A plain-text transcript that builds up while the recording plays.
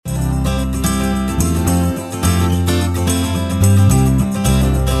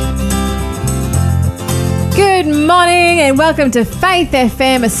morning and welcome to Faith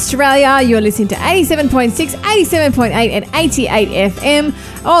FM Australia. You're listening to 87.6, 87.8 and 88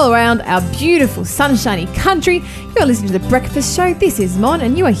 FM all around our beautiful sunshiny country. You're listening to The Breakfast Show. This is Mon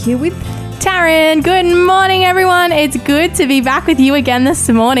and you are here with Taryn. Good morning, everyone. It's good to be back with you again this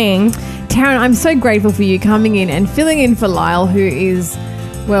morning. Taryn, I'm so grateful for you coming in and filling in for Lyle, who is...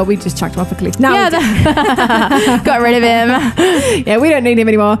 Well, we just chucked him off a cliff. No, got rid of him. Yeah, we don't need him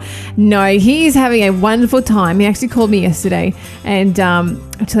anymore. No, he's having a wonderful time. He actually called me yesterday and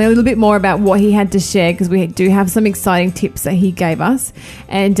I'll tell you a little bit more about what he had to share because we do have some exciting tips that he gave us.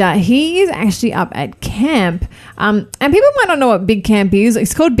 And he is actually up at camp. And people might not know what Big Camp is.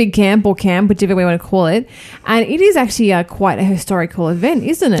 It's called Big Camp or Camp, whichever way you want to call it. And it is actually quite a historical event,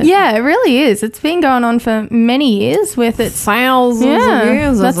 isn't it? Yeah, it really is. It's been going on for many years with its thousands of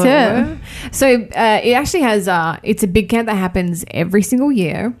years. That's it. So it actually has, it's a big camp that happens every single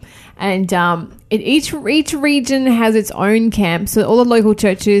year. And each region has its own camp. So all the local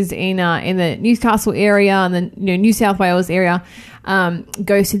churches in the Newcastle area and the New South Wales area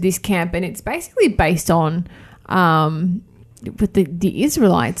goes to this camp. And it's basically based on with the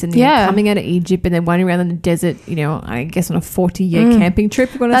Israelites and coming out of Egypt and then wandering around in the desert, I guess on a 40-year camping trip.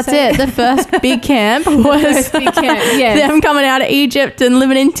 That's it. The first big camp was them coming out of Egypt and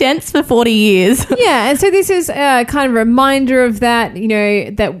living in tents for 40 years. Yeah, and so this is kind of a reminder of that,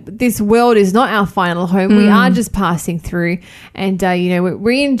 that this world is not our final home. We are just passing through and,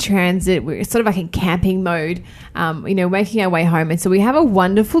 we're in transit. We're sort of like in camping mode, making our way home. And so we have a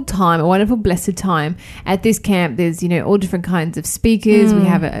wonderful time, a wonderful blessed time at this camp. There's, all different kinds of speakers. We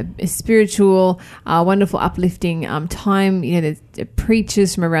have a spiritual, wonderful, uplifting time. There's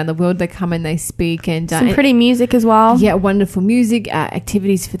preachers from around the world that come and they speak, and some pretty music as well. Yeah, wonderful music,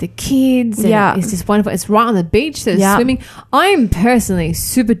 activities for the kids. And it's just wonderful. It's right on the beach. So swimming. I'm personally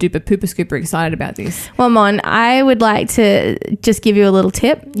super duper pooper scooper excited about this. Well, Mon, I would like to just give you a little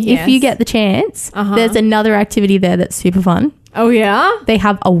tip. Yes. If you get the chance, there's another activity there that's super fun. Oh, yeah? They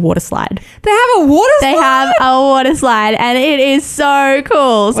have a water slide. They have a water slide? They have a water slide, and it is so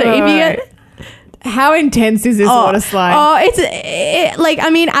cool. So if you get... How intense is this water slide?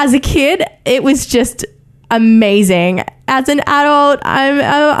 As a kid, it was just amazing. As an adult,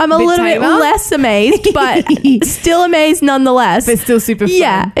 I'm a little bit less amazed, but still amazed nonetheless. But still super fun.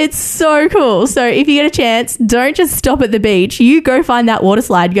 Yeah, it's so cool. So if you get a chance, don't just stop at the beach. You go find that water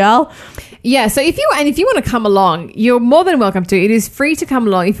slide, girl. Yeah, so if you want to come along, you're more than welcome to. It is free to come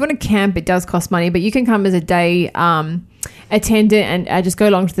along. If you want to camp, it does cost money, but you can come as a day attendant and just go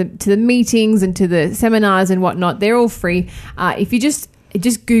along to the meetings and to the seminars and whatnot. They're all free. If you just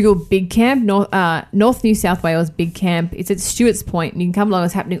Google Big Camp, North New South Wales Big Camp. It's at Stewart's Point, and you can come along.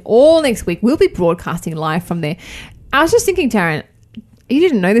 It's happening all next week. We'll be broadcasting live from there. I was just thinking, Taryn, you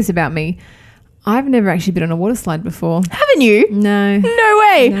didn't know this about me. I've never actually been on a water slide before. Haven't you? No. No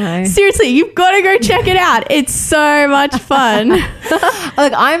way. No. Seriously, you've got to go check it out. It's so much fun. Look,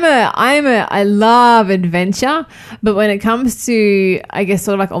 I love adventure, but when it comes to, I guess,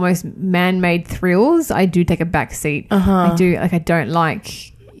 sort of like almost man-made thrills, I do take a back seat. I do. Like, I don't like...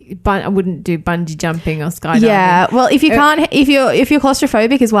 I wouldn't do bungee jumping or skydiving. Yeah, well, if you can't, if you're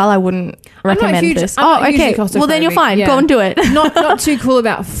claustrophobic as well, I wouldn't recommend this. I'm not okay. Well, then you're fine. Yeah. Go and do it. Not too cool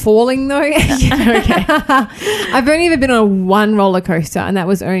about falling though. Okay. I've only ever been on one roller coaster, and that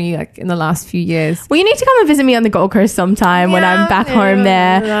was only like in the last few years. Well, you need to come and visit me on the Gold Coast sometime when I'm back home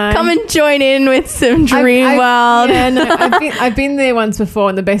there. No. Come and join in with some Dream World. Yeah, no, I've been there once before,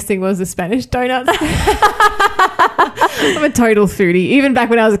 and the best thing was the Spanish donuts. I'm a total foodie. Even back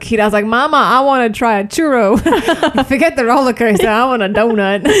when I was a kid, I was like, Mama, I want to try a churro. Forget the roller coaster. I want a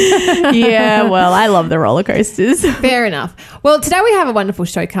donut. Yeah, well, I love the roller coasters. Fair enough. Well, today we have a wonderful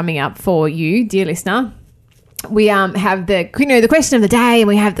show coming up for you, dear listener. We have the question of the day, and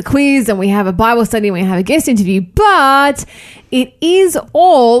we have the quiz, and we have a Bible study, and we have a guest interview, but it is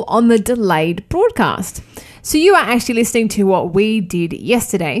all on the delayed broadcast. So you are actually listening to what we did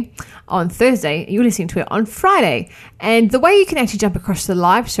yesterday on Thursday. You're listening to it on Friday. And the way you can actually jump across to the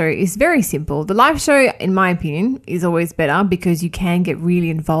live show is very simple. The live show, in my opinion, is always better because you can get really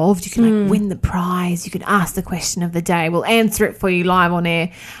involved. You can win the prize. You can ask the question of the day. We'll answer it for you live on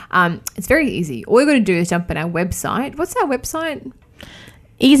air. It's very easy. All you've got to do is jump on our website. What's our website?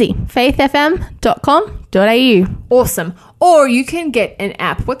 Easy. faithfm.com.au. Awesome. Or you can get an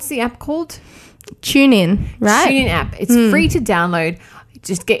app. What's the app called? TuneIn, right? TuneIn app. It's free to download.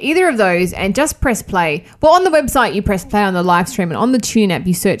 Just get either of those and just press play. Well, on the website, you press play on the live stream, and on the TuneIn app,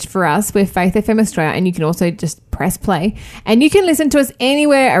 you search for us. We're Faith FM Australia, and you can also just press play. And you can listen to us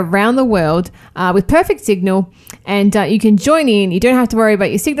anywhere around the world with perfect signal, and you can join in. You don't have to worry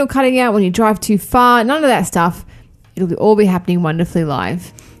about your signal cutting out when you drive too far. None of that stuff. It'll all be happening wonderfully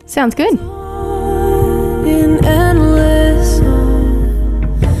live. Sounds good. In endless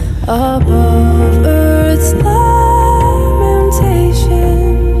song above earth's lamentation,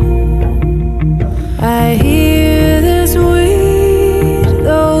 I hear this weed,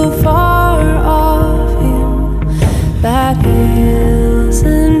 though far off him, that hails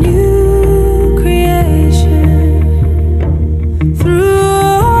a new creation.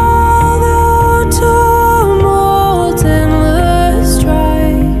 Through all the tumult, endless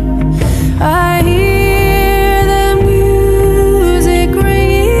strife, I hear the music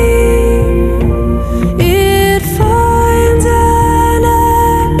ringing. It finds an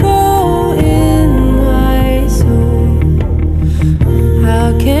echo in my soul.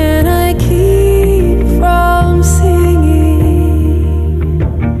 How can I keep from singing?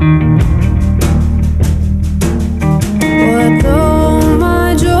 What though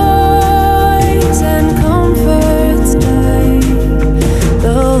my joys and comforts die?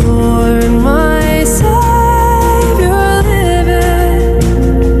 The Lord my Savior liveth.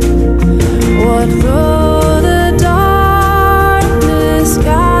 What though the darkness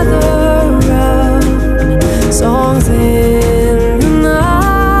gather round? Songs in the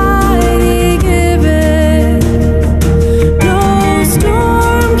night He giveth. No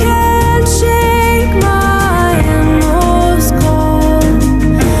storm can shake my inmost calm.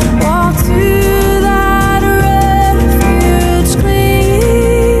 Walk to that refuge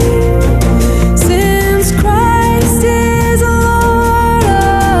clinging, since Christ is Lord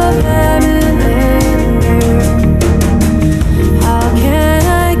of heaven and earth. How can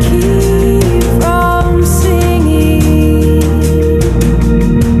I keep from singing?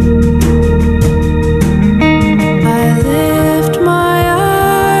 I lift my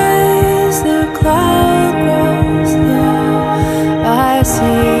eyes, the cloud grows near. I see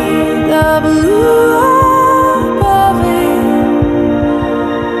the blue above it,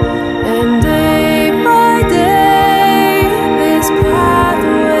 and day by day this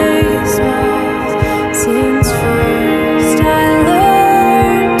pathway smiles. Since first I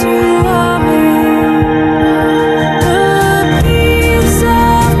learned to love it, the peace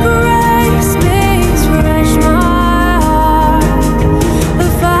of grace makes fresh my heart, the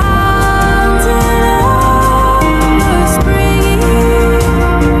fountain ever springing.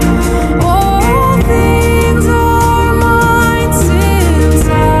 All things are mine since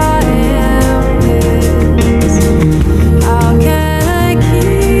I am His. How can I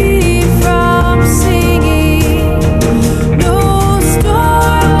keep from singing? No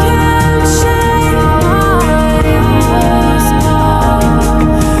storm can shake my inmost calm.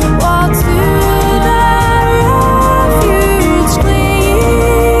 Walk to that refuge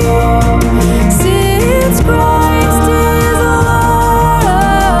clinging, since Christ is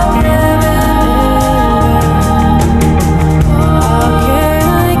Lord of heaven and earth. How can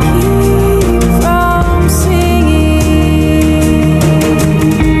I keep from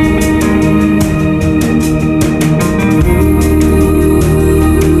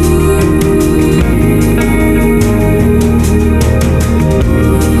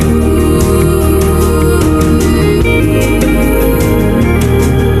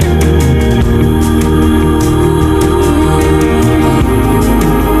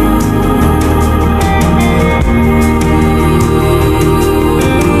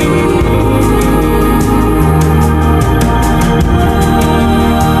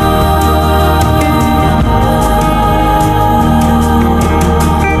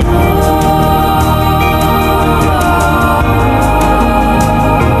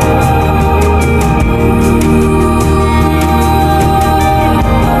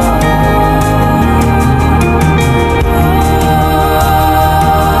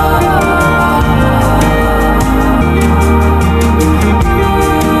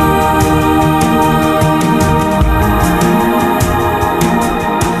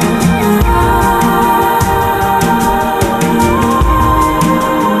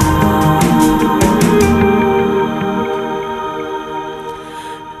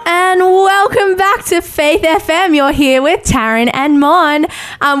And welcome back to Faith FM. You're here with Taryn and Mon.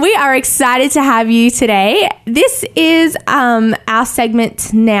 We are excited to have you today. This is our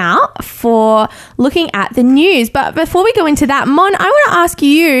segment now for looking at the news. But before we go into that, Mon, I want to ask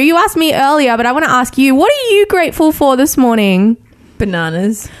you. You asked me earlier, but I want to ask you, what are you grateful for this morning?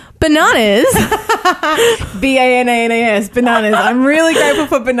 Bananas. Bananas? Bananas. Bananas. I'm really grateful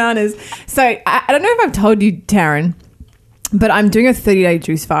for bananas. So I don't know if I've told you, Taryn, but I'm doing a 30-day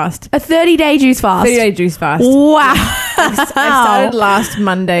juice fast. A 30-day juice fast? 30-day juice fast. Wow. I started last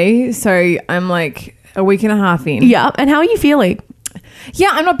Monday, so I'm like a week and a half in. Yeah. And how are you feeling? Yeah,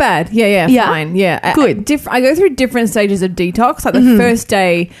 I'm not bad. Yeah, Yeah? fine. Yeah, Good. I go through different stages of detox. Like the first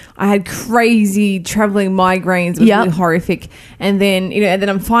day, I had crazy traveling migraines. It was Yep. really horrific. And then and then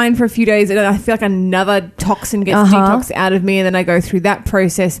I'm fine for a few days, and then I feel like another toxin gets detoxed out of me, and then I go through that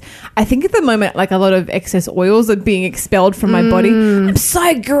process. I think at the moment, like a lot of excess oils are being expelled from my body. I'm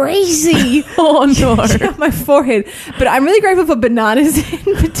so greasy. Oh, no. On my forehead. But I'm really grateful for bananas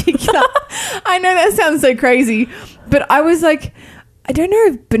in particular. I know that sounds so crazy, but I was like, I don't know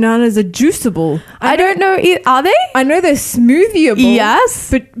if bananas are juiceable. I don't know. Are they? I know they're smoothieable.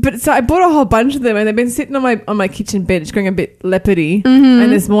 Yes. But so I bought a whole bunch of them, and they've been sitting on my kitchen bench going a bit leopardy.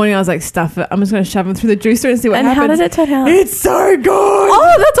 And this morning I was like, stuff it. I'm just going to shove them through the juicer and see what And happens. how did it turn out? It's so good.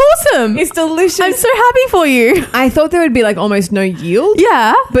 Oh, that's awesome. It's delicious. I'm so happy for you. I thought there would be like almost no yield.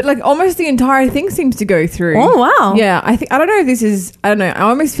 Yeah. But like almost the entire thing seems to go through. Oh, wow. Yeah, I don't know if this is, I don't know. I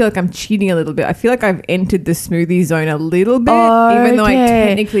almost feel like I'm cheating a little bit. I feel like I've entered the smoothie zone a little bit, even though I Okay.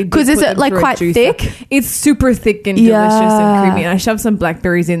 technically did 'Cause is put it, them like, through a quite juicer. thick? It's super thick and Yeah. delicious and creamy. And I shoved some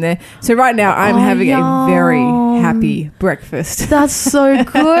blackberries in there. So right now I'm having a very happy breakfast. That's so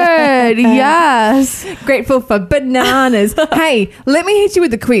good. Yes. Grateful for bananas. Hey, let me hit you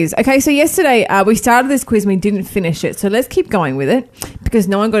with the quiz. Okay, so yesterday we started this quiz and we didn't finish it. So let's keep going with it because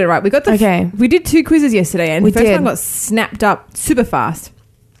no one got it right. We did 2 quizzes yesterday, and We the first did. one got snapped up super fast.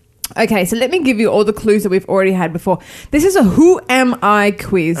 Okay, so let me give you all the clues that we've already had before. This is a Who Am I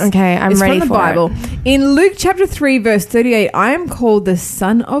quiz. Okay, I'm It's ready from the for Bible. In Luke chapter 3, verse 38, I am called the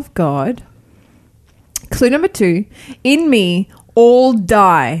Son of God. Clue number 2, in me all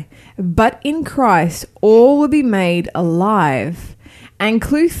die, but in Christ all will be made alive. And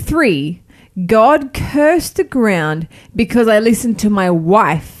clue 3, God cursed the ground because I listened to my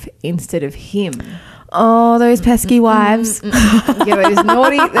wife instead of him. Oh, those pesky wives. Yeah, those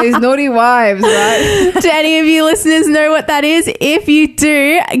naughty wives, right? Do any of you listeners know what that is? If you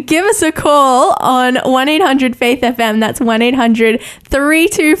do, give us a call on 1-800-FAITH-FM. That's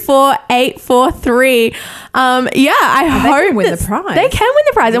 1-800-324-843. I hope can win that- the prize. They can win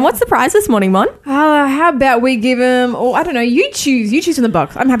the prize. And what's the prize this morning, Mon? How about we give them, I don't know, you choose. You choose in the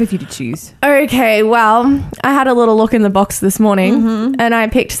box. I'm happy for you to choose. Okay, well, I had a little look in the box this morning and I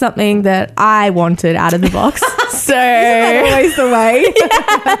picked something that I wanted out of the box. So Always the way.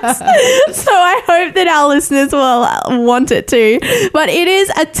 So I hope that our listeners will want it too. But it is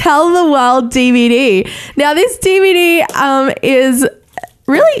a Tell the World DVD. Now, this DVD is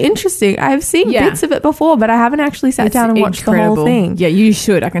really interesting. I've seen bits of it before, but I haven't actually sat down and watched the whole thing. Yeah, you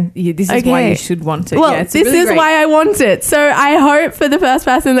should. This is why you should want it. Well, yeah, it's this really is great. why I want it. So I hope for the first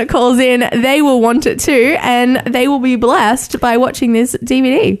person that calls in, they will want it too, and they will be blessed by watching this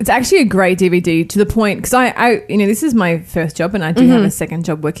DVD. It's actually a great DVD to the point because I this is my first job, and I do have a second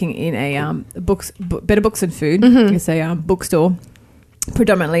job working in a Better Books and Food. It's a bookstore.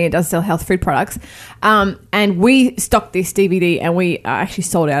 Predominantly, it does sell health food products, and we stocked this DVD, and we actually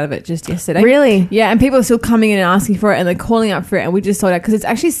sold out of it just yesterday. Really? Yeah, and people are still coming in and asking for it, and they're calling up for it, and we just sold out because it's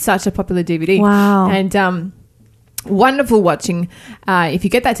actually such a popular DVD. Wow. And wonderful watching. If you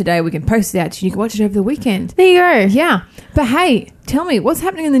get that today, we can post it out to you. You can watch it over the weekend. There you go. Yeah, but hey, tell me what's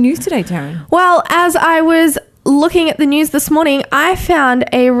happening in the news today, Taryn? Well, as I was looking at the news this morning, I found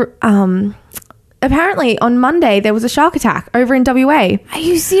apparently on Monday there was a shark attack over in WA. Are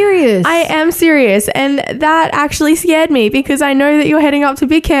you serious? I am serious, and that actually scared me because I know that you're heading up to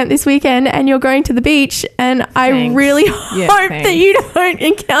Big Camp this weekend and you're going to the beach, and I Thanks. really Yeah, hope thanks. that you don't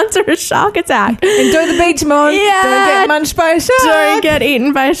encounter a shark attack. Enjoy the beach, Mon. Yeah. Don't get munched by a shark. Don't get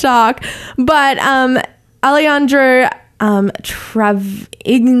eaten by a shark. But Alejandro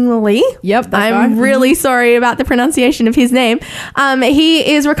Travignoli. Yep, that's I'm right. really sorry about the pronunciation of his name.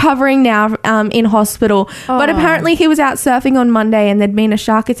 He is recovering now in hospital. But Oh. apparently he was out surfing on Monday and there'd been a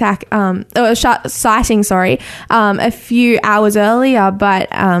shark attack, a shark sighting, a few hours earlier, but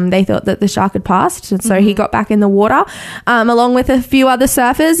they thought that the shark had passed. And so he got back in the water along with a few other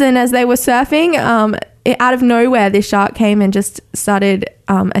surfers. And as they were surfing, out of nowhere, this shark came and just started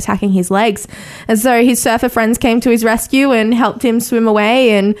attacking his legs. And so his surfer friends came to his rescue and helped him swim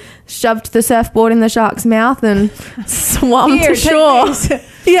away and shoved the surfboard in the shark's mouth and swum Here, to take shore. these.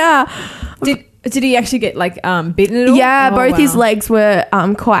 Yeah. Did he actually get bitten at all? Yeah, Oh, both his wow. legs were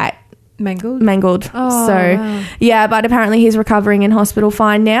quite mangled. Oh, So wow. yeah, but apparently he's recovering in hospital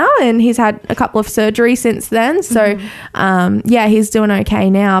fine now, and he's had a couple of surgeries since then. So he's doing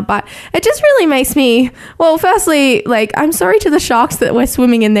okay now. But it just really makes me, well, firstly, I'm sorry to the sharks that we're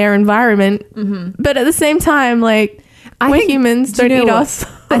swimming in their environment, but at the same time, we're humans, do you don't know eat what? us.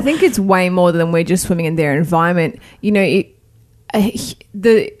 I think it's way more than we're just swimming in their environment.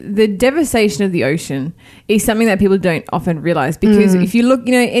 the devastation of the ocean is something that people don't often realize, because if you look,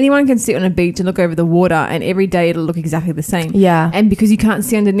 anyone can sit on a beach and look over the water, and every day it'll look exactly the same. Yeah. And because you can't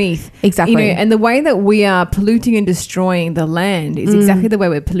see underneath. Exactly. And the way that we are polluting and destroying the land is exactly the way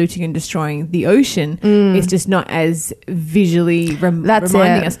we're polluting and destroying the ocean. It's just not as visually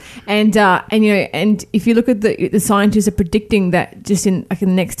reminding us. And if you look at the scientists are predicting that just in the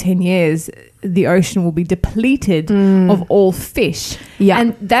next 10 years, the ocean will be depleted of all fish. Yeah.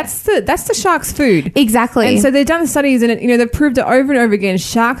 And that's the shark's food. Exactly. And so they've done studies, and they've proved it over and over again.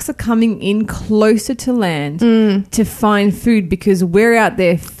 Sharks are coming in closer to land to find food, because we're out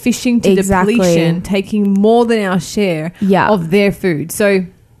there fishing to depletion, taking more than our share of their food. So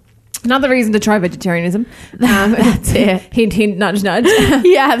another reason to try vegetarianism. That's it. Hint, hint, nudge, nudge.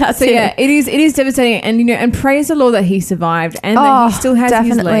 Yeah, that's so it. yeah, it is devastating, and and praise the Lord that he survived, and that he still has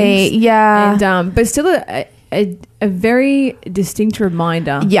his legs. Yeah. And but still a very distinct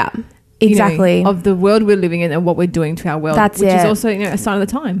reminder. Yeah. Exactly. Of the world we're living in and what we're doing to our world. That's which it. is also a sign of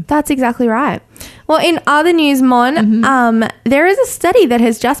the time. That's exactly right. Well, in other news, Mon, there is a study that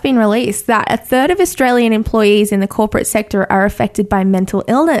has just been released that a third of Australian employees in the corporate sector are affected by mental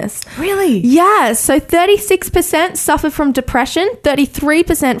illness. Really? Yeah. So 36% suffer from depression,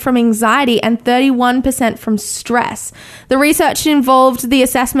 33% from anxiety, and 31% from stress. The research involved the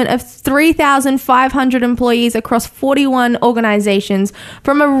assessment of 3,500 employees across 41 organizations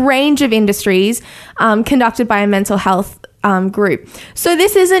from a range of industries, conducted by a mental health group. So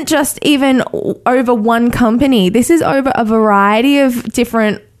this isn't just even over one company. This is over a variety of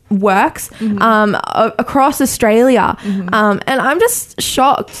different works across Australia. And I'm just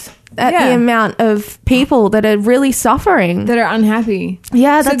shocked at the amount of people that are really suffering, that are unhappy.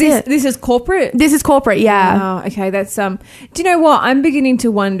 Yeah, that's it. This is corporate. This is corporate. Yeah. Oh, okay. That's do you know what? I'm beginning to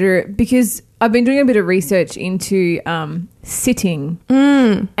wonder, because I've been doing a bit of research into sitting,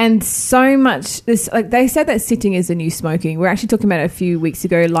 and so much this, they said that sitting is the new smoking. We were actually talking about it a few weeks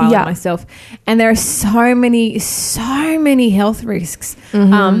ago, Lila and myself, and there are so many health risks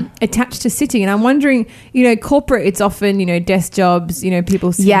attached to sitting. And I'm wondering, corporate, it's often desk jobs,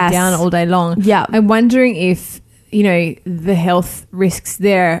 people sitting down all day long. Yeah, I'm wondering if the health risks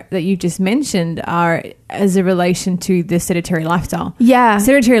there that you just mentioned are as a relation to the sedentary lifestyle. Yeah.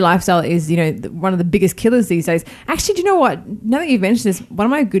 Sedentary lifestyle is, one of the biggest killers these days. Actually, do you know what? Now that you've mentioned this, one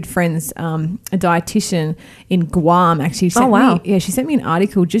of my good friends, a dietitian in Guam, actually sent she sent me an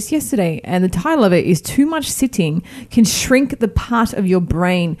article just yesterday, and the title of it is "Too Much Sitting Can Shrink the Part of Your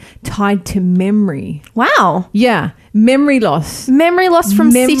Brain Tied to Memory." Wow. Yeah. Memory loss. Memory loss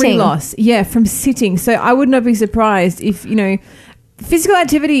from sitting. Memory loss. Yeah, from sitting. So I would not be surprised if, physical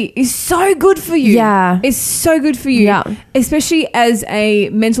activity is so good for you. Yeah. It's so good for you. Yeah. Especially as a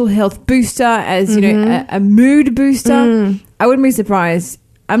mental health booster, as, a mood booster. I wouldn't be surprised.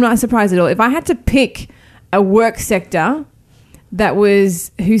 I'm not surprised at all. If I had to pick a work sector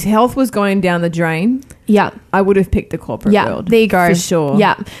whose health was going down the drain, I would have picked the corporate world. There you go. For sure.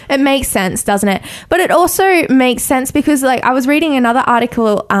 Yeah. It makes sense, doesn't it? But it also makes sense because I was reading another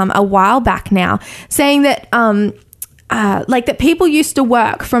article a while back now saying that that people used to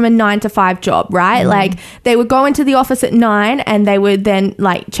work from a 9-to-5 job, right? Like they would go into the office at 9 and they would then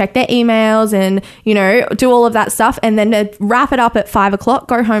check their emails and, do all of that stuff. And then they'd wrap it up at 5 o'clock,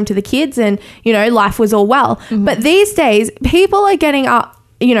 go home to the kids, and, life was all well. But these days people are getting up,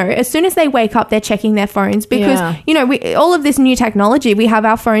 as soon as they wake up, they're checking their phones because, all of this new technology, we have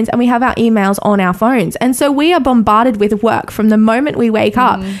our phones and we have our emails on our phones. And so we are bombarded with work from the moment we wake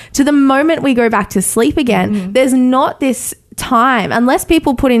up to the moment we go back to sleep again. There's not this time, unless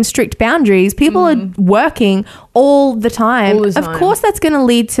people put in strict boundaries, people are working all the time. Of course, that's going to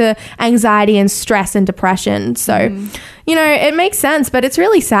lead to anxiety and stress and depression. So, it makes sense, but it's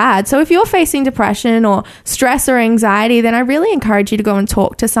really sad. So if you're facing depression or stress or anxiety, then I really encourage you to go and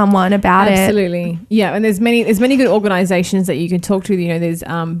talk to someone about it. Absolutely. Yeah. And there's many good organizations that you can talk to. There's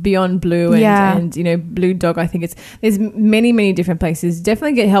Beyond Blue and Blue Dog. I think there's many different places.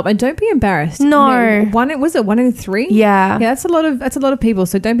 Definitely get help and don't be embarrassed. No. One in 3? Yeah. Yeah. That's a lot of people.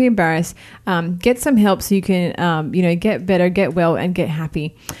 So don't be embarrassed. Get some help so you can, get better, get well, and get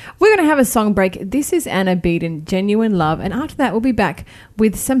happy. We're going to have a song break. This is Anna Beaton, Genuine Love. And after that, we'll be back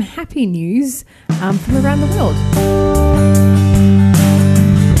with some happy news from around the world.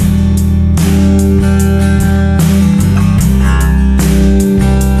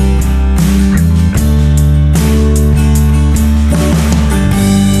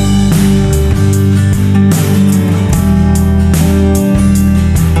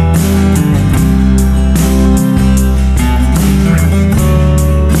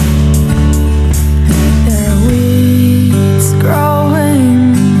 Weeds grow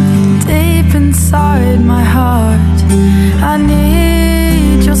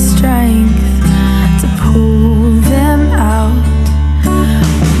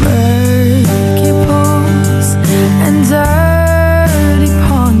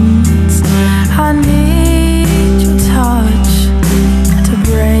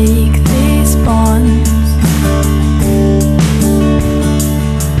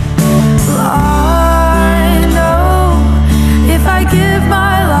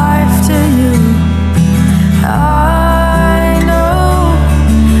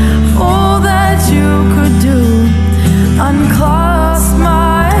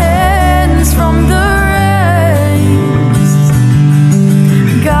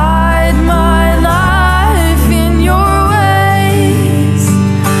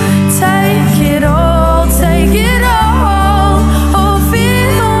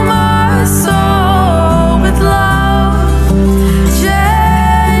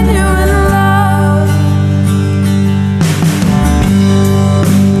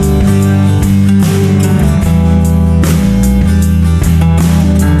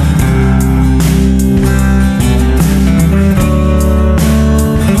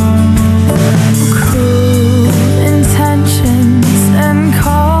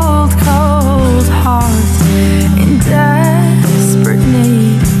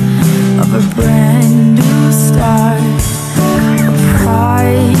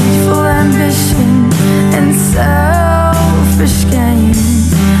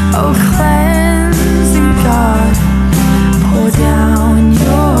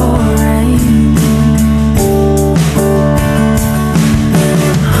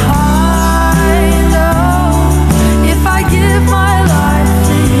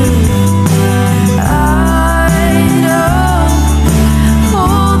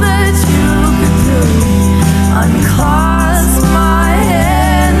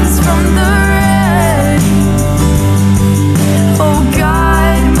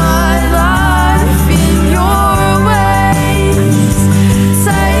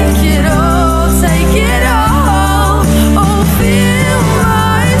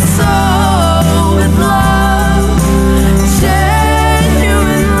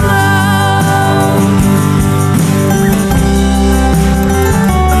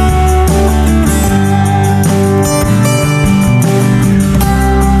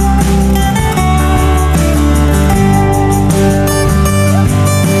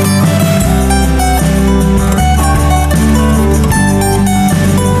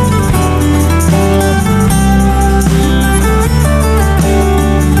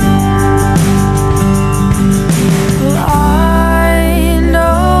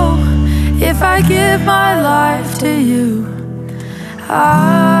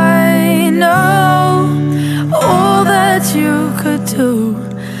would do.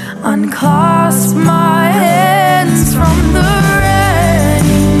 Unclasp my hands from the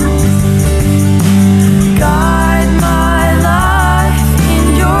rain. Guide my life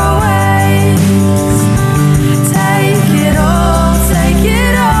in your ways. Take it all, take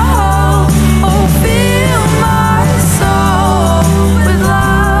it all. Oh, fill my soul with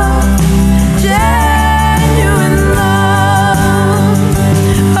love, genuine love.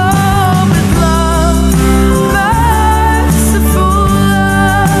 Oh, with love, merciful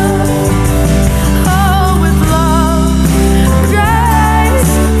love. Oh, with love,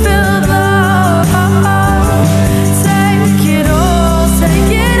 grace-filled love. Take it all,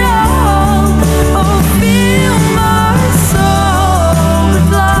 take it all. Oh, fill my soul with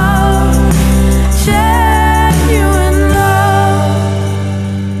love, genuine love.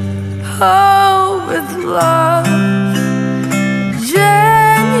 Oh, with love,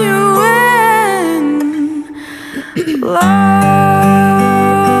 genuine love.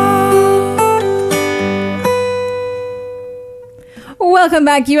 Welcome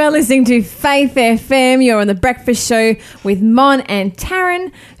back. You are listening to Faith FM. You're on the Breakfast Show with Mon and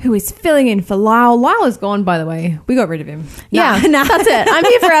Taryn, who is filling in for Lyle. Lyle is gone, by the way. We got rid of him. Yeah, that's it. I'm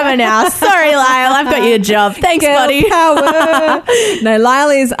here forever now. Sorry, Lyle. I've got you a job. Thanks, Girl buddy. power. No, Lyle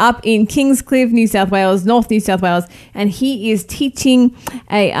is up in Kingscliff, New South Wales, North New South Wales, and he is teaching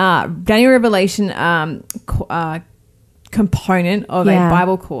a Daniel Revelation component of a Yeah.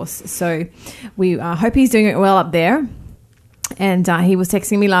 Bible course. So we hope he's doing it well up there. And he was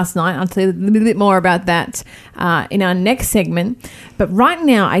texting me last night. I'll tell you a little bit more about that in our next segment. But right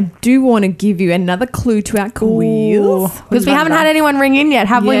now, I do want to give you another clue to our quiz. Because we haven't had anyone ring in yet,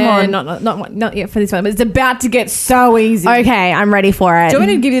 have we, Yeah, Mon? not yet for this one, but it's about to get so easy. Okay, I'm ready for it. Do you want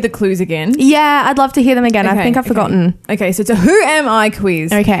me to give you the clues again? Yeah, I'd love to hear them again. I Okay, think I've forgotten. Okay, so it's a Who Am I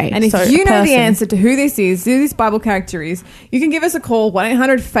quiz. Okay, And if so you a know the person. answer to who this is, who this Bible character is, you can give us a call,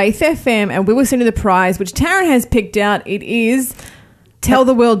 1-800-FAITH-FM, and we will send you the prize, which Taryn has picked out. It is Tell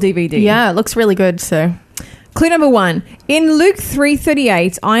the World DVD. Yeah, it looks really good, so. Clue number 1. In Luke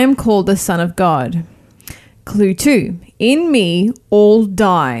 3:38, I am called the Son of God. Clue 2. In me all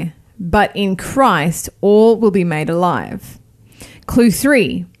die, but in Christ all will be made alive. Clue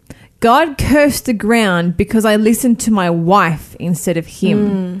 3. God cursed the ground because I listened to my wife instead of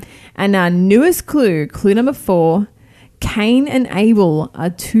him. And our newest clue, clue number 4, Cain and Abel are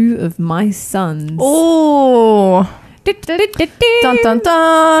two of my sons. Oh. Dun, dun,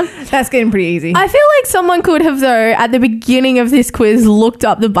 dun. That's getting pretty easy. I feel like someone could have, though, at the beginning of this quiz, looked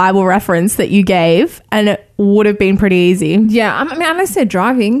up the Bible reference that you gave, and it would have been pretty easy. Yeah, I mean, unless they're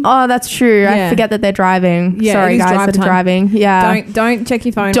driving. Oh, that's true. Yeah. I forget that they're driving. Yeah, Sorry, it is guys, drive that are time. driving. Yeah. Don't check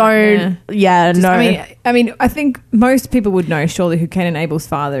your phone. Don't. Yeah. Yeah, no. I mean, I think most people would know surely who Cain and Abel's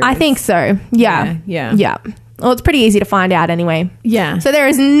father is. I think so. Yeah. Yeah. Yeah. Well, it's pretty easy to find out anyway. Yeah. So there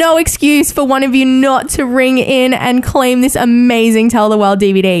is no excuse for one of you not to ring in and claim this amazing Tell the World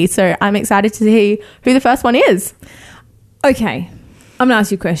DVD. So I'm excited to see who the first one is. Okay. I'm going to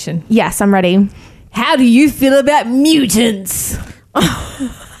ask you a question. Yes, I'm ready. How do you feel about mutants?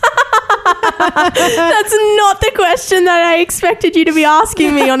 That's not the question that I expected you to be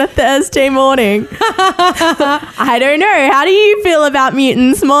asking me on a Thursday morning. I don't know. How do you feel about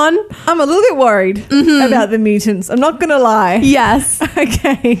mutants, Mon? I'm a little bit worried about the mutants. I'm not going to lie. Yes.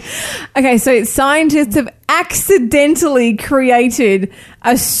 Okay, so scientists have accidentally created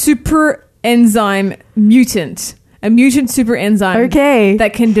a super enzyme mutant. A mutant super enzyme Okay.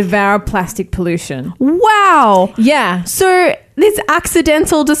 that can devour plastic pollution. Wow. Yeah. So this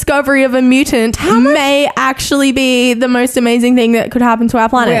accidental discovery of a mutant may actually be the most amazing thing that could happen to our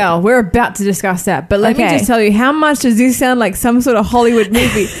planet. Well, we're about to discuss that, but let me Okay. just tell you, how much does this sound like some sort of Hollywood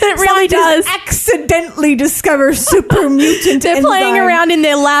movie? It really does. Accidentally discover super mutant. They're playing enzyme. around in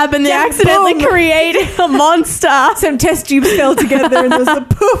their lab and they Yeah, accidentally boom. create a monster. Some test tubes fell together and there was a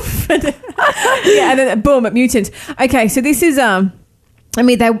poof. Yeah, and then boom, a mutant. Okay, so this is I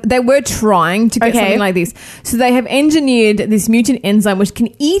mean, they were trying to get Okay. something like this. So they have engineered this mutant enzyme which can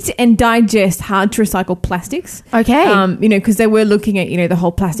eat and digest hard to recycle plastics. Okay. You know, because they were looking at, you know, the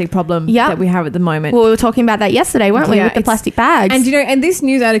whole plastic problem Yeah. that we have at the moment. Well, we were talking about that yesterday, weren't we, Yeah, with the it's- plastic bags? And you know, and this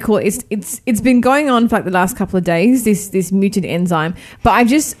news article it's been going on for like the last couple of days, this mutant enzyme. But I've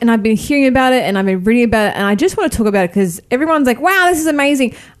been hearing about it and I've been reading about it and I just want to talk about it because everyone's like, wow, this is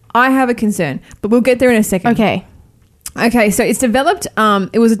amazing. I have a concern, but we'll get there in a second. Okay, so it's developed.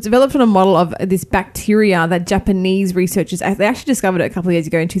 It was developed on a model of this bacteria that Japanese researchers they actually discovered it a couple of years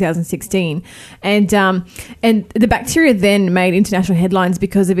ago in 2016, and the bacteria then made international headlines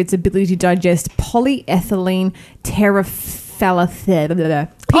because of its ability to digest polyethylene terephthalate.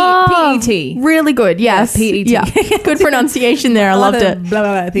 PET. Really good. Yes. PET. Yeah. Good pronunciation there. I loved it. Blah,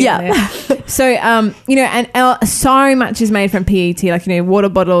 blah, blah thing Yeah. there. So, and so much is made from PET, like, water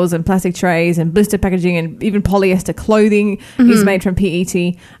bottles and plastic trays and blister packaging and even polyester clothing is made from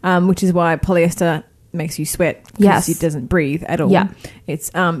PET, which is why polyester makes you sweat because Yes. it doesn't breathe at all. Yeah.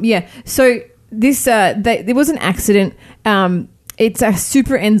 It's, So this, there was an accident. It's a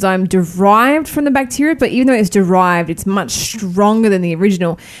super enzyme derived from the bacteria, but even though it's derived, it's much stronger than the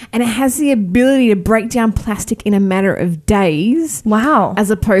original. And it has the ability to break down plastic in a matter of days. Wow.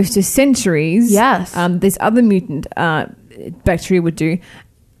 As opposed to centuries. Yes. This other mutant bacteria would do,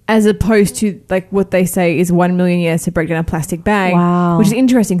 as opposed to like what they say is 1 million years to break down a plastic bag. Wow. Which is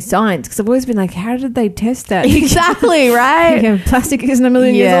interesting science, because I've always been like, how did they test that? Exactly, right? Yeah, plastic isn't 1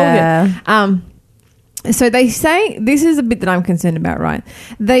 million years old yet. So they say, this is a bit that I'm concerned about, right?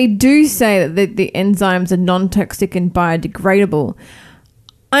 They do say that the enzymes are non-toxic and biodegradable.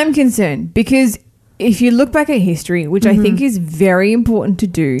 I'm concerned because if you look back at history, which I think is very important to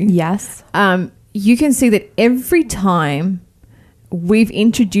do, Yes. you can see that every time we've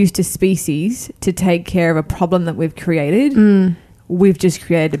introduced a species to take care of a problem that we've created, we've just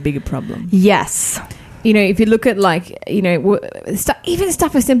created a bigger problem. Yes. If you look at even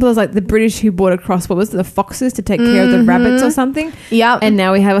stuff as simple as like the British who brought across, what was it, the foxes to take care of the rabbits or something. Yep. And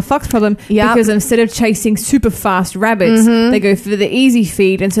now we have a fox problem because instead of chasing super fast rabbits, they go for the easy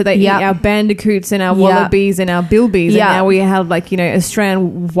feed. And so they eat our bandicoots and our wallabies and our bilbies. And now we have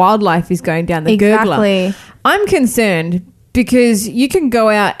Australian wildlife is going down the gurgler. I'm concerned because you can go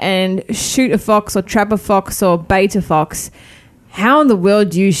out and shoot a fox or trap a fox or bait a fox. How in the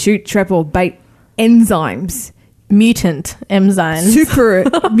world do you shoot, trap or bait enzymes? Mutant enzymes. Super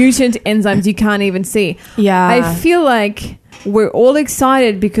mutant enzymes you can't even see. Yeah. I feel like we're all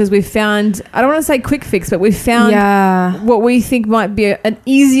excited because we've found, I don't want to say quick fix, but we've found what we think might be an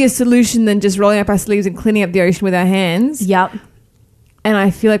easier solution than just rolling up our sleeves and cleaning up the ocean with our hands. Yep. And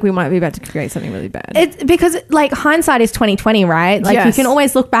I feel like we might be about to create something really bad. It's because hindsight is 20/20, right? You Yes. can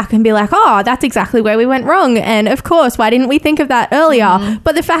always look back and be like, oh, that's exactly where we went wrong. And of course, why didn't we think of that earlier?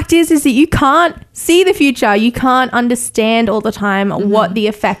 But the fact is that you can't see the future. You can't understand all the time what the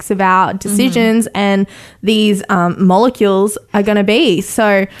effects of our decisions and these molecules are going to be.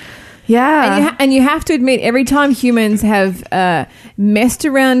 So, yeah. And you have to admit, every time humans have messed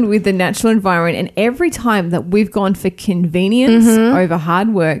around with the natural environment and every time that we've gone for convenience over hard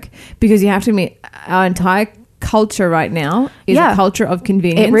work, because you have to admit, our entire culture right now is a culture of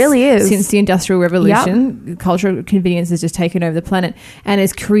convenience. It really is. Since the Industrial Revolution, the culture of convenience has just taken over the planet and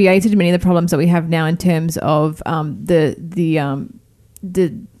has created many of the problems that we have now in terms of the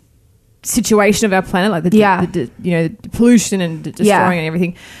situation of our planet, like the pollution and destroying and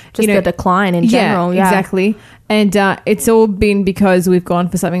everything, just the decline in general. Yeah, exactly. And it's all been because we've gone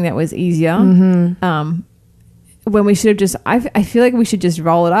for something that was easier. When we should have just, I feel like we should just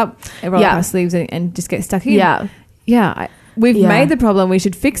roll it up, roll up our sleeves and just get stuck in. We've made the problem. We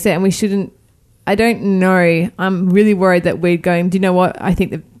should fix it, and we shouldn't. I don't know. I'm really worried that we're going. Do you know what? I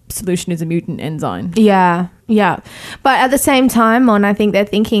think the solution is a mutant enzyme. Yeah. But at the same time, I think they're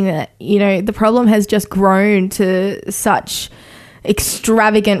thinking that, the problem has just grown to such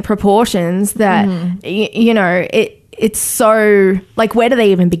extravagant proportions that, it's so, where do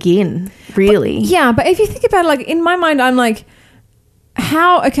they even begin, really? But if you think about it, in my mind, I'm like,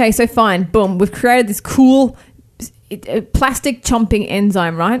 okay, so fine, boom, we've created this cool plastic chomping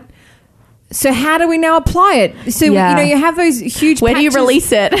enzyme, right? So how do we now apply it? So, you have those huge Where do you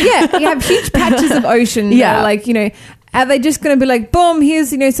release it? You have huge patches of ocean. That are are they just going to be like, boom,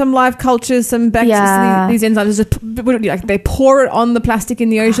 here's, some live cultures, some bacteria, these enzymes, just they pour it on the plastic in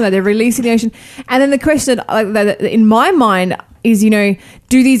the ocean, they release it in the ocean. And then the question that in my mind is, do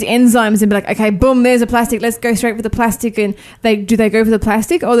these enzymes and be like, okay, boom, there's a plastic, let's go straight for the plastic. And do they go for the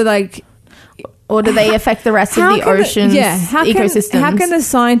plastic, or or do they affect the rest of the ocean's ecosystems? How can the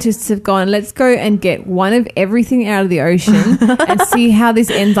scientists have gone, let's go and get one of everything out of the ocean and see how this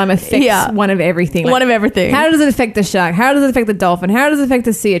enzyme affects one of everything? One of everything. How does it affect the shark? How does it affect the dolphin? How does it affect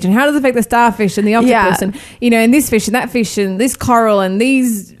the sea urchin? How does it affect the starfish and the octopus? And, and this fish and that fish and this coral and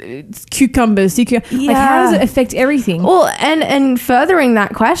these cucumbers? How does it affect everything? Well, and furthering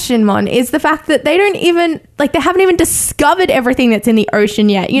that question, Mon, is the fact that they don't even, they haven't even discovered everything that's in the ocean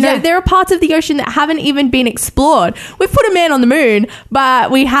yet. There are parts of the ocean that haven't even been explored. We've put a man on the moon,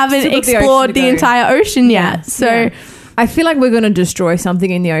 but we haven't explored the entire ocean yet. So I feel like we're going to destroy something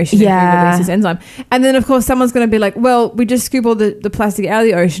in the ocean if we release this enzyme. And then, of course, someone's going to be like, well, we just scoop all the plastic out of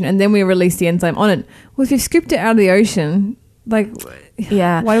the ocean and then we release the enzyme on it. Well, if you've scooped it out of the ocean, why do we need the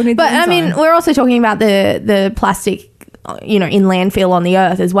enzyme? But, I mean, we're also talking about the plastic in landfill on the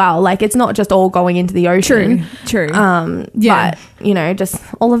earth as well. Like, it's not just all going into the ocean. True. But, just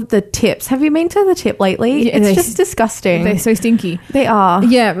all of the tips. Have you been to the tip lately? Yeah, it's just disgusting. They're so stinky. They are.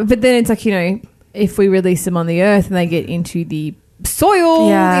 Yeah, but then it's like, if we release them on the earth and they get into the soil,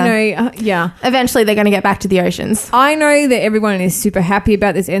 Yeah. Eventually they're going to get back to the oceans. I know that everyone is super happy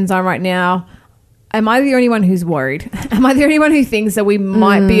about this enzyme right now. Am I the only one who's worried? Am I the only one who thinks that we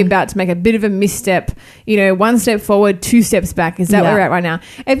might be about to make a bit of a misstep? One step forward, two steps back. Is that where we're at right now?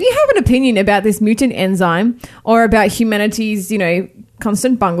 If you have an opinion about this mutant enzyme or about humanity's,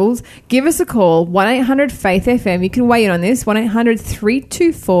 constant bungles, give us a call, 1-800-FAITH-FM. You can weigh in on this,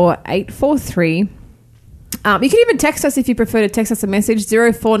 1-800-324-843. You can even text us if you prefer to text us a message,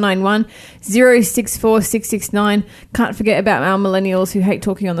 0491 064 669. Can't forget about our millennials who hate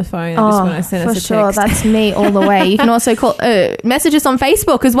talking on the phone. I just want to send us a text. For sure, that's me all the way. You can also call message us on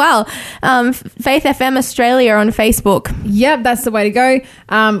Facebook as well. Faith FM Australia on Facebook. Yep, that's the way to go.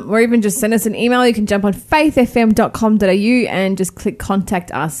 Or even just send us an email. You can jump on faithfm.com.au and just click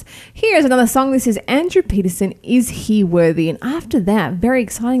contact us. Here is another song. This is Andrew Peterson, Is He Worthy? And after that, very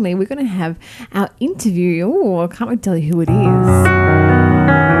excitingly, we're going to have our interview. Oh, I can't wait to tell you who it is.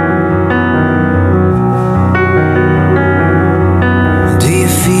 Do you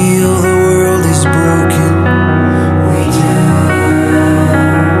feel the world is broken? We do.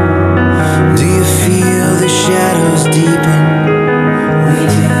 Do you feel the shadows deepen? We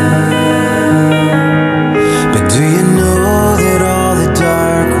do. But do you know that all the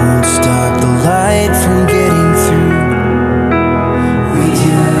dark won't stop the light from getting through? We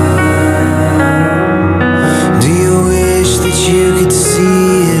do. Do you wish that you could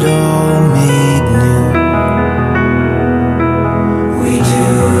see it all made new? We do.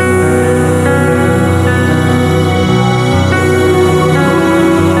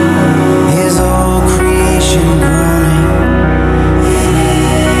 Is all creation groaning?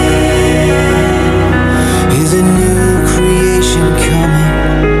 Is a new creation coming?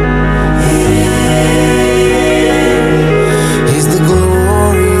 Is the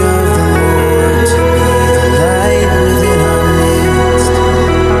glory of the Lord to be the light within our midst?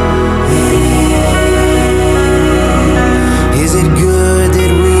 Is it good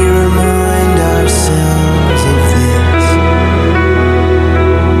that we remind ourselves of this?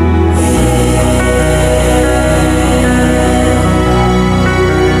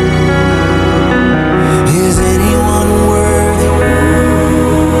 Is anyone worthy?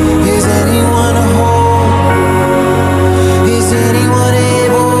 Is anyone whole? Is anyone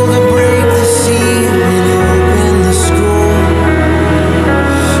able to break the seal and open the scroll?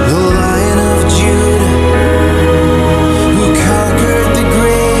 The Lion of Judah, who conquered the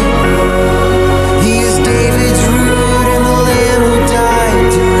grave. He is David's root and the Lamb who died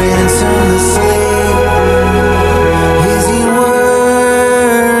to ransom the slave. Is he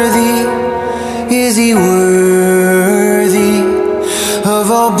worthy? Is he worthy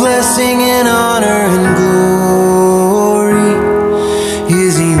of all blessing and honor and glory?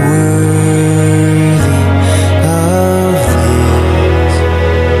 Is he worthy of this?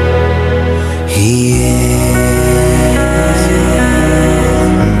 He is.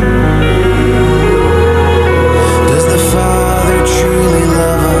 Does the Father truly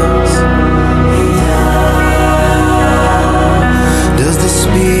love us? Does the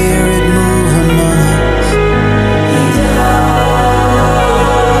Spirit move among us?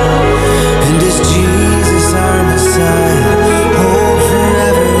 And is Jesus our Messiah?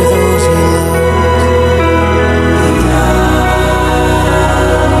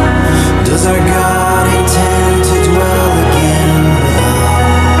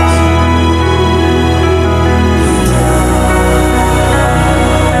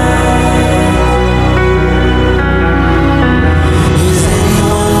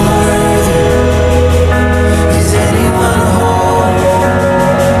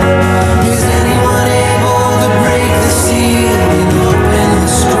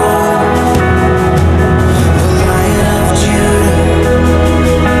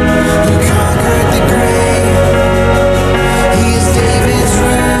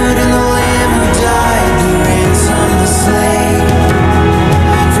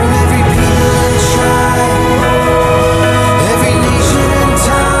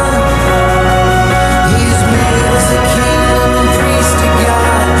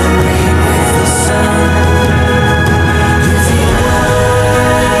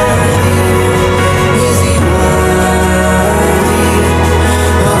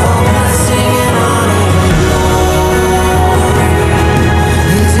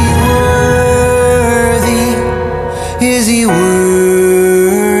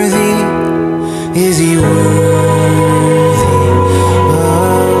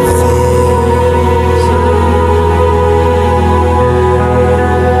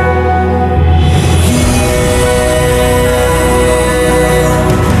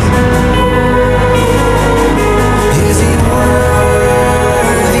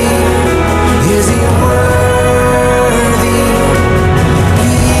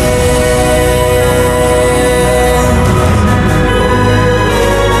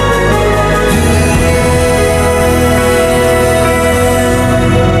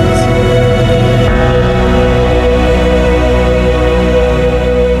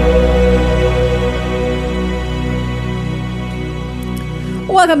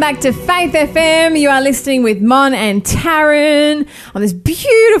 welcome back to Faith FM. You are listening with Mon and Taryn on this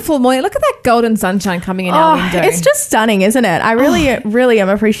beautiful morning. Look at that golden sunshine coming in our window. It's just stunning, isn't it? I really am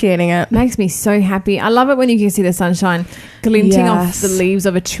appreciating it. Makes me so happy. I love it when you can see the sunshine glinting off Yes. the leaves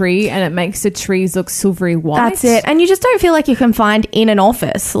of a tree, and it makes the trees look silvery white. That's it. And you just don't feel like you're confined in an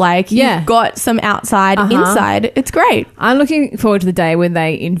office. Like, you've got some outside, inside. It's great. I'm looking forward to the day when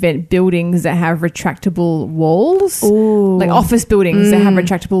they invent buildings that have retractable walls. Ooh. Like office buildings that have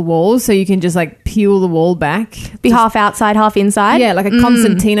retractable walls, so you can just like peel the wall back. Be half outside, half inside. Yeah, like a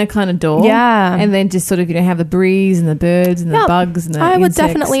concertina kind of door. Yeah. And then just sort of, have the breeze and the birds and the Yep. bugs and the I would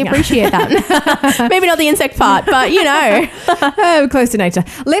insects. definitely Yeah. appreciate that. Maybe not the insect part, but We're close to nature.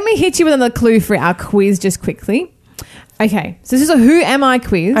 Let me hit you with another clue for our quiz just quickly. Okay, so this is a Who Am I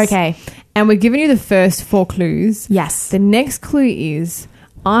quiz. Okay. And we're giving you the first 4 clues. Yes. The next clue is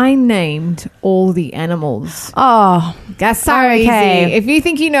I named all the animals. Oh, That's so Okay. easy. If you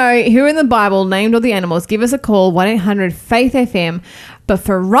think you know who in the Bible named all the animals, give us a call, 1-800-FAITH-FM. But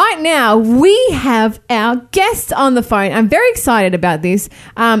for right now, we have our guest on the phone. I'm very excited about this.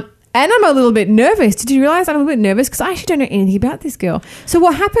 And I'm a little bit nervous. Did you realize I'm a little bit nervous? Because I actually don't know anything about this girl. So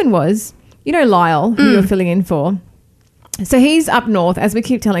what happened was, Lyle, who you're filling in for. So he's up north, as we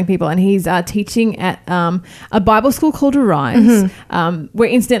keep telling people, and he's teaching at a Bible school called Arise, where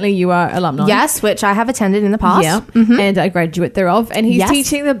incidentally you are alumni. yes, which I have attended in the past. Yeah, and a graduate thereof. And he's Yes.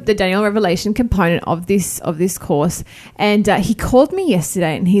 teaching the Daniel Revelation component of this course. And he called me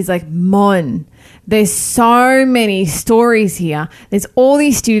yesterday and he's like, Mon, there's so many stories here. There's all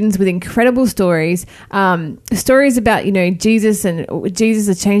these students with incredible stories, stories about, Jesus and Jesus,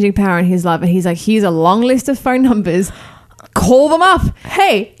 the changing power in his life. And he's like, here's a long list of phone numbers. Call them up.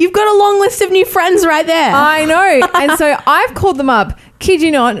 Hey, you've got a long list of new friends right there. I know. And so I've called them up. Kid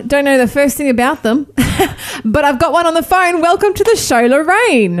you not, don't know the first thing about them. But I've got one on the phone. Welcome to the show,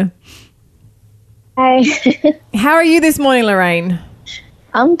 Lorraine. Hi. How are you this morning, Lorraine?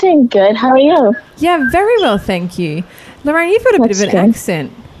 I'm doing good. How are you? Yeah, very well, thank you. Lorraine, you've got a bit of That's an good.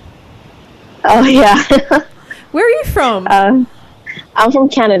 accent. Oh, yeah. Where are you from? I'm from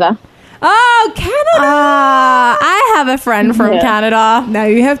Canada. Oh, Canada. I have a friend from Yeah. Canada. No,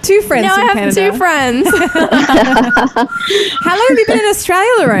 you have 2 friends Now from I have Canada. 2 friends. How long have you been in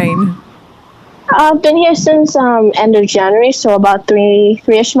Australia, Lorraine? I've been here since end of January, so about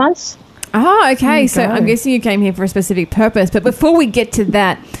three-ish months. Oh, okay. So I'm guessing you came here for a specific purpose. But before we get to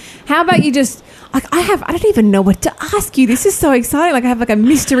that, how about you just... Like I don't even know what to ask you. This is so exciting. Like I have like a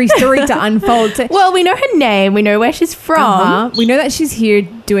mystery story to unfold. Well, we know her name. We know where she's from. We know that she's here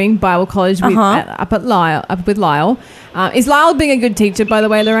doing Bible college with, up with Lyle. Is Lyle being a good teacher, by the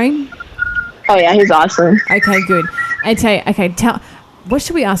way, Lorraine? Oh, yeah, he's awesome. Okay, good. And tell. What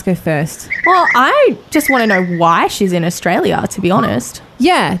should we ask her first? Well, I just want to know why she's in Australia, to be honest.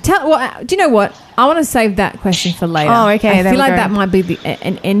 Yeah. Do you know what? I want to save that question for later. Oh, okay, I there feel we like go. that might be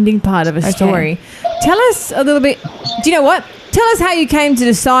an ending part of a story. Tell us a little bit. Do you know what? Tell us how you came to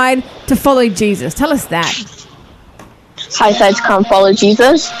decide to follow Jesus. Tell us that. How I decided to come follow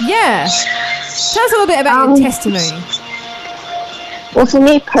Jesus. Yeah. Tell us a little bit about your testimony. Well, for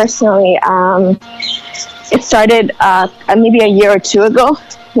me personally, it started maybe a year or 2 ago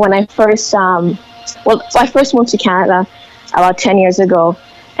when I first, I first moved to Canada about 10 years ago.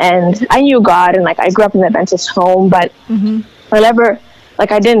 And I knew God, and I grew up in an Adventist home, but whenever,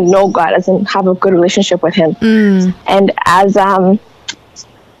 I didn't know God, I didn't have a good relationship with Him. And as I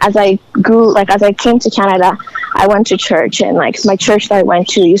grew, as I came to Canada, I went to church, and my church that I went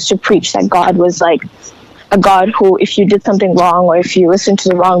to used to preach that God was a God who, if you did something wrong or if you listened to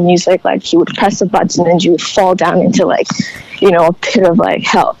the wrong music, He would press a button and you would fall down into a pit of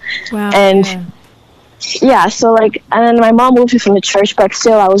hell. Wow. And yeah, so and then my mom moved me from the church, but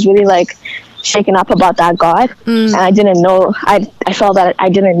still I was really shaken up about that God. And I didn't know, I felt that I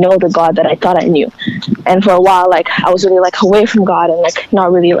didn't know the God that I thought I knew. And for a while, I was really away from God and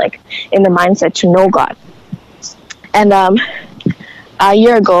not really in the mindset to know God. And a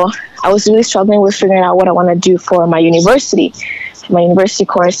year ago, I was really struggling with figuring out what I want to do for my university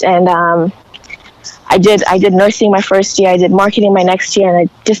course. And I did nursing my first year, I did marketing my next year, and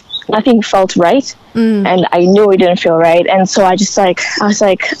nothing felt right. And I knew it didn't feel right. And so I just I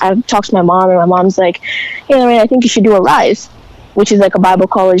talked to my mom, and my mom's like, hey, Lorraine, I think you should do Arise, which is a Bible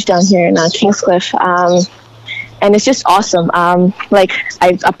college down here in Kingscliff. And it's just awesome. I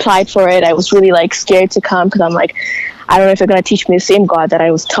applied for it. I was really scared to come because I'm I don't know if they're going to teach me the same God that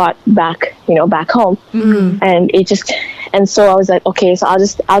I was taught back home. And so I was okay, so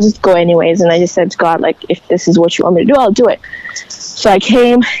I'll just go anyways. And I just said to God, if this is what you want me to do, I'll do it. So I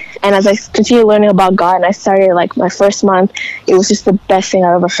came, And as I continued learning about God, and I started like my first month, it was just the best thing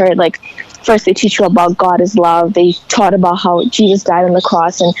I ever heard. Like, first they teach you about God is love. They taught about how Jesus died on the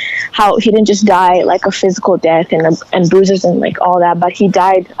cross and how he didn't just die like a physical death and bruises and like all that, but he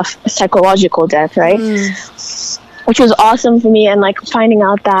died a psychological death, right? Which was awesome for me. And like finding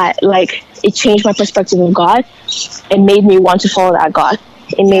out that like it changed my perspective of God, it made me want to follow that God.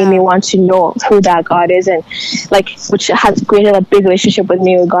 It made me want to know who that God is, and like, which has created a big relationship with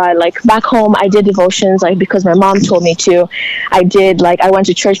me with God. Like back home, I did devotions like because my mom told me to. I went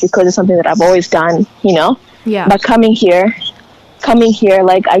to church because it's something that I've always done, you know. Yeah. But coming here,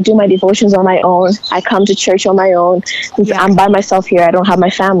 like I do my devotions on my own. I come to church on my own. I'm by myself here. I don't have my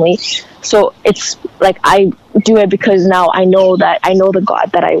family, so it's like I do it because now I know the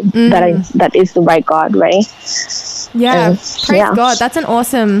God that is the right God, right? Yeah, praise God. That's an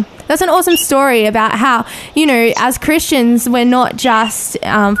awesome story about how, you know, as Christians, we're not just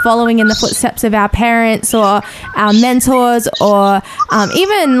following in the footsteps of our parents or our mentors or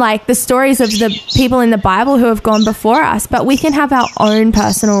even like the stories of the people in the Bible who have gone before us, but we can have our own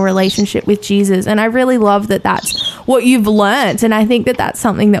personal relationship with Jesus. And I really love that that's what you've learned. And I think that that's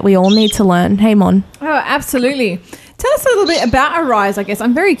something that we all need to learn. Hey, Mon. Oh, absolutely. Tell us a little bit about Arise, I guess.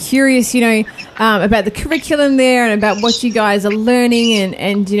 I'm very curious, you know, about the curriculum there and about what you guys are learning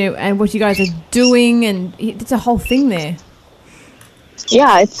and you know, and what you guys are doing, and it's a whole thing there.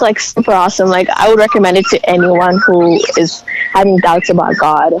 Yeah, it's like super awesome. Like I would recommend it to anyone who is having doubts about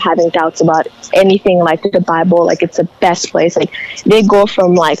God or having doubts about anything like the Bible. Like it's the best place. Like they go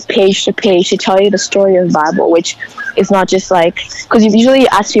from like page to page to tell you the story of the Bible, which is not just like, because you usually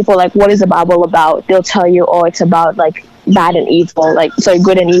ask people like, what is the Bible about? They'll tell you, oh, it's about like bad and evil, like sorry,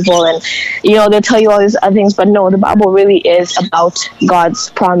 good and evil, and you know, they'll tell you all these other things, but no, the Bible really is about God's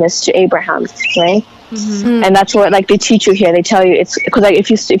promise to Abraham, right? Mm-hmm. And that's what like they teach you here. They tell you it's because like if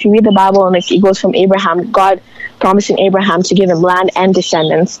you read the Bible and like it goes from Abraham, God promising Abraham to give him land and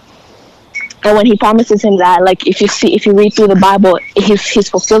descendants. And when he promises him that, like if you read through the Bible, he's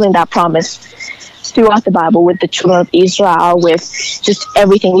fulfilling that promise throughout the Bible with the children of Israel, with just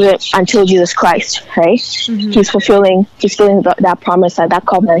everything until Jesus Christ, right? Mm-hmm. He's fulfilling that promise, that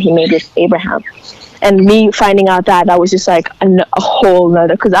covenant he made with Abraham. And me finding out that was just like a whole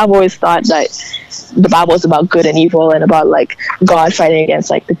nother, because I've always thought that the Bible is about good and evil and about like God fighting against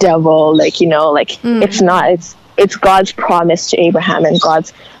like the devil, like, you know, like it's not, it's God's promise to Abraham and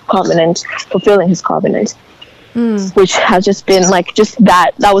God's covenant, fulfilling his covenant, which has just been like, just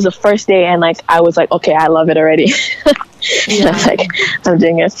that was the first day, and like I was like, okay, I love it already. Like I'm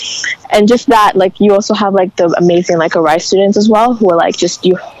doing it. And just that, like you also have like the amazing like Arise students as well, who are like just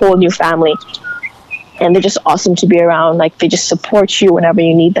your whole new family. And they're just awesome to be around. Like they just support you whenever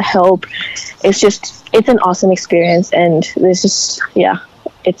you need the help. It's an awesome experience, and there's just,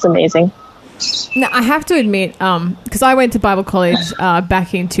 it's amazing. Now I have to admit, because I went to Bible college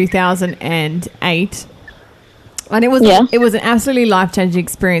back in 2008, and it was an absolutely life-changing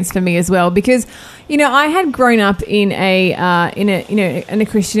experience for me as well, because you know I had grown up in a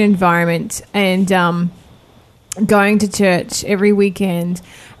Christian environment and going to church every weekend.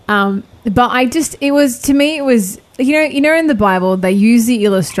 But it was you know in the Bible they use the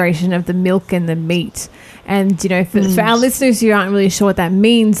illustration of the milk and the meat, and you know for our listeners who aren't really sure what that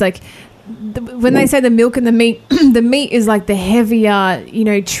means, like when they say the milk and the meat, the meat is like the heavier, you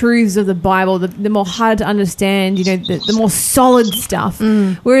know, truths of the Bible, the more hard to understand, you know, the more solid stuff,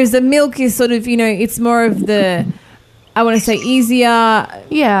 whereas the milk is sort of, you know, it's more of the, I want to say easier,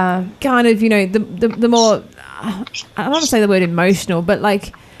 kind of, you know, the more, I don't want to say the word emotional, but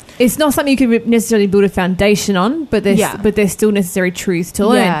like it's not something you could necessarily build a foundation on, but there's still necessary truths to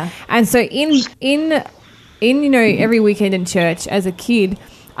learn. Yeah. And so in you know every weekend in church as a kid,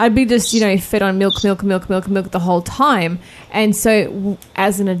 I'd be just, you know, fed on milk the whole time. And so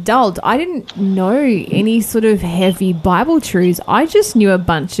as an adult, I didn't know any sort of heavy Bible truths. I just knew a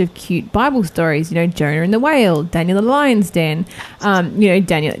bunch of cute Bible stories, you know, Jonah and the whale, Daniel in the lion's den, you know,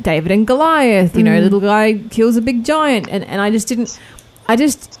 David and Goliath, you know, little guy kills a big giant. And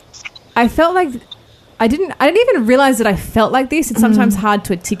I felt like I didn't even realize that I felt like this. It's sometimes hard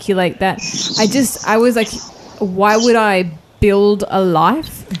to articulate that. I was like, why would I build a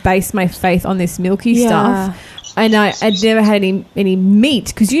life, base my faith on this milky stuff? And I'd never had any meat,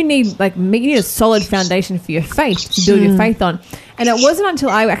 because you need like meat, you need a solid foundation for your faith to build your faith on. And it wasn't until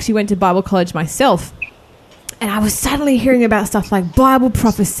I actually went to Bible college myself, and I was suddenly hearing about stuff like Bible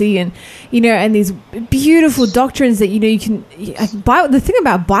prophecy and, you know, and these beautiful doctrines that, you know, you can, the thing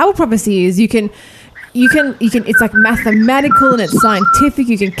about Bible prophecy is you can it's like mathematical and it's scientific.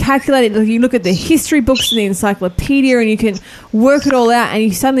 You can calculate it. You look at the history books and the encyclopedia and you can work it all out, and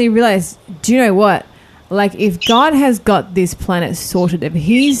you suddenly realize, do you know what? Like, if God has got this planet sorted, if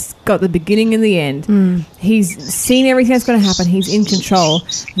he's got the beginning and the end, he's seen everything that's going to happen, he's in control.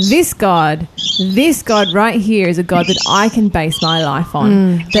 This God right here is a God that I can base my life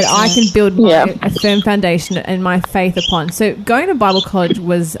on, that I can build a firm foundation and my faith upon. So going to Bible college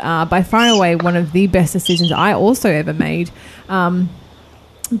was by far and away one of the best decisions I also ever made. But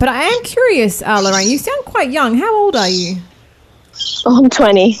I am curious, Lorraine, you sound quite young. How old are you? Oh, I'm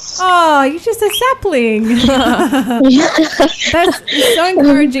 20. Oh, you're just a sapling. That's so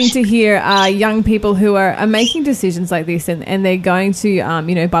encouraging to hear young people who are making decisions like this and they're going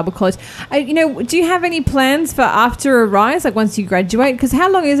to, Bible college. Do you have any plans for after Arise, like once you graduate? Because how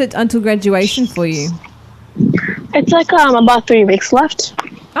long is it until graduation for you? It's like about 3 weeks left.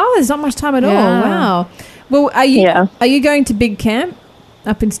 Oh, there's not much time at all. Wow. Well, are you going to Big Camp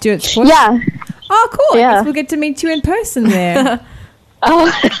up in Stewart's Point? Yeah. Oh, cool. Yeah. I guess we'll get to meet you in person there. Oh,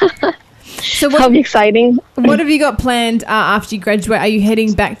 So how exciting. what have you got planned after you graduate? Are you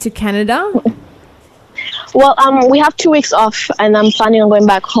heading back to Canada? Well, we have 2 weeks off, and I'm planning on going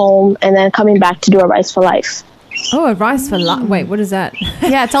back home and then coming back to do a Rise for Life. Oh, a Rise for Life. Wait, what is that?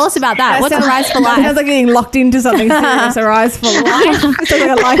 Yeah, tell us about that. What's a Rise for That sounds Life? like getting locked into something serious. A Rise for Life. It sounds like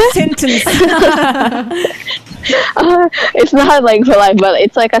a life sentence. It's not like for life, but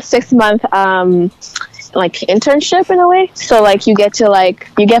it's like a 6-month like internship in a way. So like you get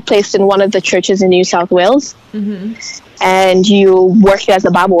placed in one of the churches in New South Wales, and you work as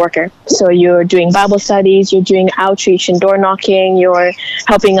a Bible worker. So you're doing Bible studies, you're doing outreach and door knocking, you're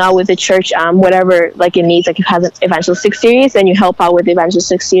helping out with the church, whatever like it needs. Like if it has an evangelistic series, then you help out with the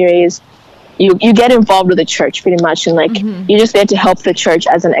evangelistic series. You get involved with the church pretty much, and like you just get to help the church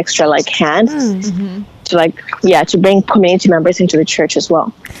as an extra like hand to bring community members into the church as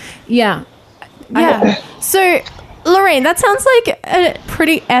well. Yeah. Yeah. So, Lorraine, that sounds like a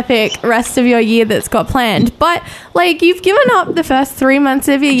pretty epic rest of your year that's got planned. But, like, you've given up the first 3 months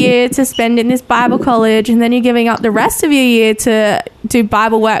of your year to spend in this Bible college, and then you're giving up the rest of your year to do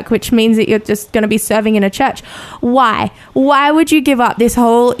Bible work, which means that you're just going to be serving in a church. Why? Why would you give up this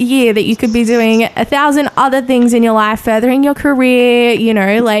whole year that you could be doing 1,000 other things in your life, furthering your career,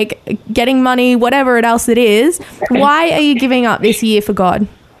 like getting money, whatever else it is? Why are you giving up this year for God?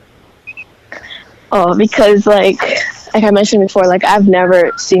 Oh, because like I mentioned before, like I've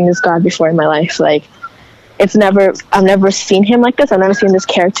never seen this God before in my life. Like I've never seen him like this. I've never seen this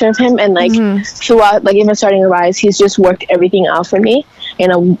character of him, and like throughout, like even starting to Rise, he's just worked everything out for me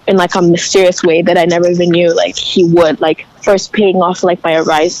in like a mysterious way that I never even knew like he would. Like first paying off like my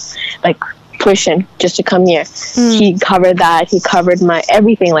Rise like tuition just to come here. He covered that. He covered my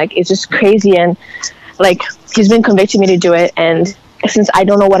everything. Like it's just crazy, and like he's been convicting me to do it. And since I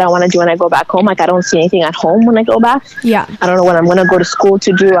don't know what I want to do when I go back home, like I don't see anything at home when I go back. Yeah. I don't know what I'm going to go to school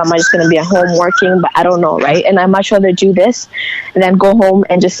to do. Am I just going to be at home working? But I don't know, right? And I'd much rather do this than go home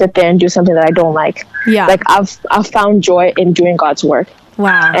and just sit there and do something that I don't like. Yeah. Like I've found joy in doing God's work.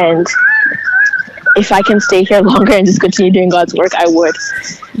 Wow. And if I can stay here longer and just continue doing God's work, I would.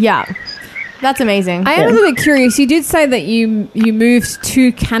 Yeah. That's amazing. I am a little bit curious. You did say that you moved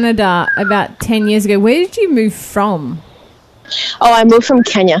to Canada about 10 years ago. Where did you move from? Oh, I moved from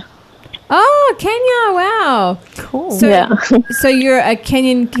Kenya. Oh, Kenya. Wow. Cool. So, Yeah. so you're a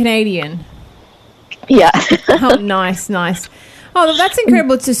Kenyan Canadian. Yeah. Oh, nice. Oh, that's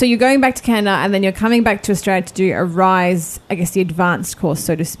incredible too. So you're going back to Canada and then you're coming back to Australia to do a Rise, I guess the advanced course,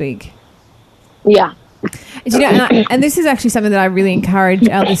 so to speak. Yeah. And this is actually something that I really encourage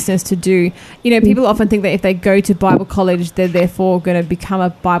our listeners to do. People often think that if they go to Bible college, they're therefore going to become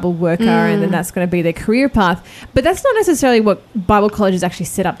a Bible worker and then that's going to be their career path. But that's not necessarily what Bible college is actually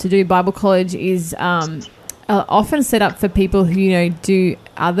set up to do. Bible college is often set up for people who, do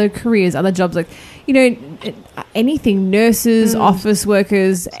other careers, other jobs, like, anything, nurses, office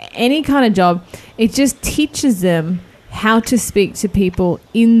workers, any kind of job. It just teaches them how to speak to people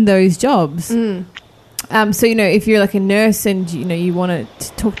in those jobs. So, if you're like a nurse and, you want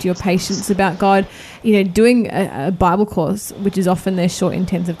to talk to your patients about God, doing a Bible course, which is often their short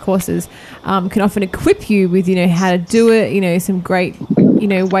intensive courses, can often equip you with, how to do it, some great,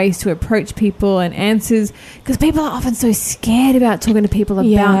 ways to approach people and answers, because people are often so scared about talking to people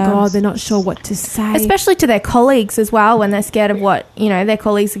about God. They're not sure what to say. Especially to their colleagues as well, when they're scared of what, their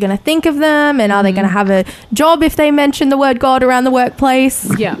colleagues are going to think of them, and are they going to have a job if they mention the word God around the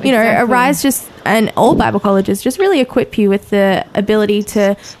workplace? Yeah, Arise and all Bible colleges just really equip you with the ability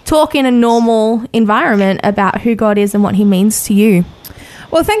to talk in a normal environment about who God is and what he means to you.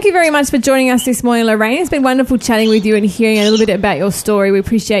 Well, thank you very much for joining us this morning, Lorraine. It's been wonderful chatting with you and hearing a little bit about your story. We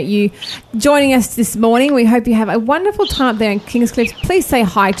appreciate you joining us this morning. We hope you have a wonderful time up there in Kingscliff. Please say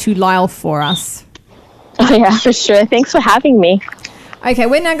hi to Lyle for us. Oh, yeah, for sure. Thanks for having me. Okay,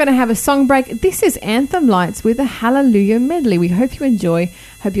 we're now going to have a song break. This is Anthem Lights with a Hallelujah medley. We hope you enjoy.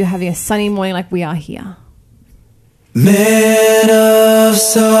 Hope you're having a sunny morning like we are here. Man of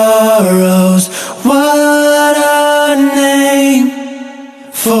sorrows, what a name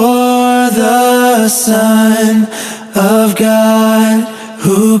for the Son of God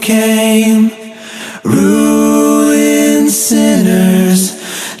who came, ruined sinners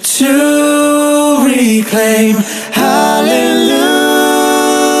to reclaim.